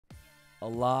A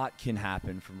lot can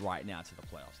happen from right now to the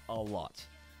playoffs. A lot.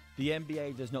 The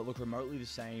NBA does not look remotely the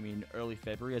same in early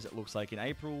February as it looks like in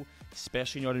April,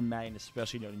 especially not in May and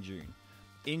especially not in June.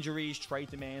 Injuries,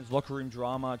 trade demands, locker room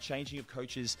drama, changing of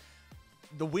coaches.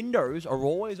 The windows are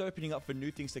always opening up for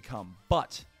new things to come.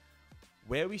 But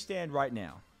where we stand right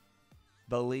now,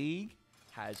 the league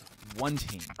has one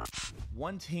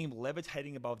team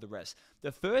levitating above the rest.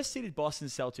 The first-seeded Boston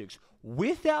Celtics,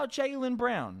 without Jaylen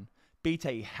Brown, beat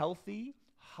a healthy,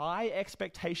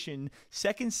 high-expectation,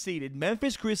 second-seeded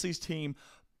Memphis Grizzlies team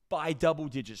by double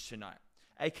digits tonight.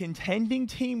 A contending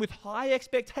team with high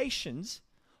expectations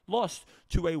lost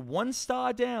to a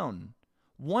one-star down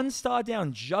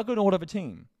juggernaut of a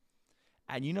team.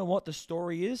 And you know what the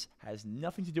story is? Has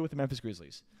nothing to do with the Memphis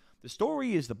Grizzlies. The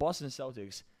story is the Boston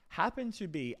Celtics happen to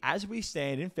be, as we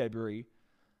stand in February,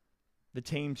 the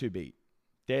team to beat.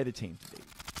 They're the team to beat.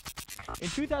 In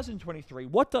 2023,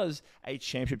 what does a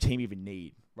championship team even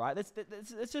need, right?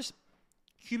 Let's just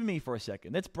humor me for a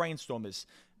second. Let's brainstorm this.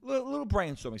 Little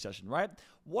brainstorming session, right?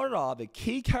 What are the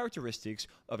key characteristics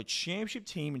of a championship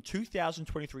team in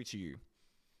 2023 to you?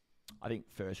 I think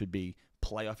first would be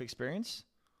playoff experience.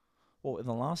 Well, in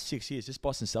the last 6 years, this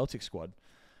Boston Celtics squad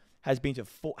has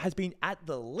been at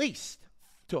the least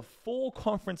to 4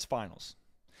 conference finals.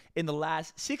 In the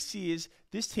last 6 years,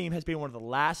 this team has been one of the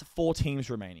last 4 teams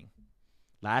remaining.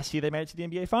 Last year, they made it to the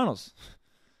NBA Finals.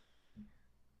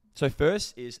 So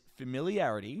first is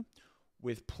familiarity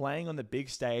with playing on the big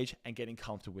stage and getting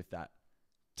comfortable with that.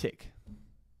 Tick.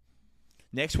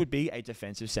 Next would be a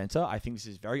defensive center. I think this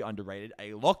is very underrated.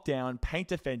 A lockdown, paint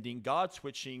defending, guard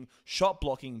switching, shot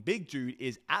blocking, big dude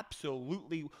is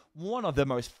absolutely one of the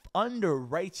most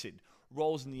underrated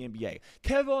roles in the NBA.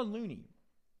 Kevon Looney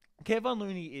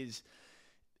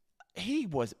he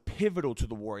was pivotal to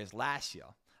the Warriors last year.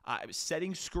 It was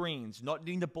setting screens, not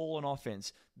needing the ball on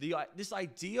offense. This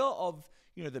idea of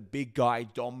the big guy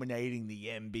dominating the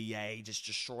NBA, just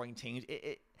destroying teams.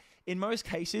 In most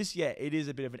cases, yeah, it is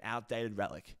a bit of an outdated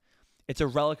relic. It's a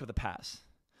relic of the past.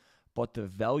 But the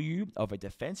value of a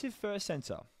defensive first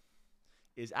center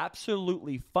is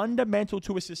absolutely fundamental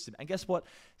to a system. And guess what?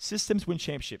 Systems win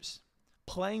championships.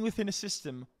 Playing within a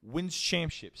system wins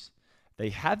championships. They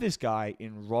have this guy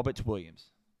in Robert Williams.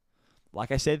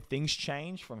 Like I said, things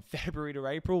change from February to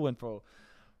April, and for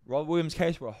Robert Williams'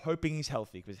 case, we're hoping he's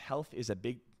healthy because health is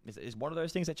is one of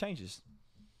those things that changes.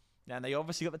 Now, they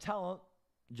obviously got the talent,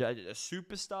 a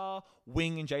superstar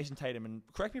wing in Jason Tatum, and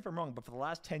correct me if I'm wrong, but for the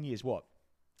last 10 years, what?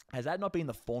 Has that not been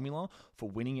the formula for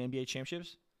winning NBA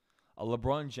championships? A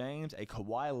LeBron James, a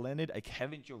Kawhi Leonard, a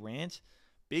Kevin Durant,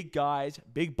 big guys,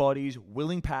 big bodies,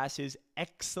 willing passes,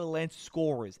 excellent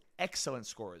scorers.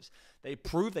 They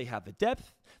prove they have the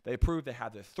depth. They prove they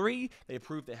have the three. They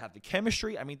prove they have the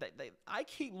chemistry. I mean, I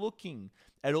keep looking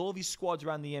at all these squads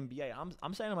around the NBA.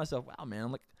 I'm saying to myself, wow,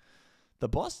 man, like the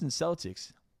Boston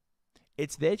Celtics,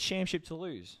 it's their championship to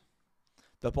lose.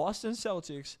 The Boston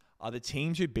Celtics are the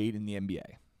team to beat in the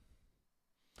NBA.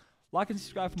 Like and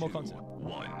subscribe for more content.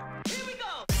 1.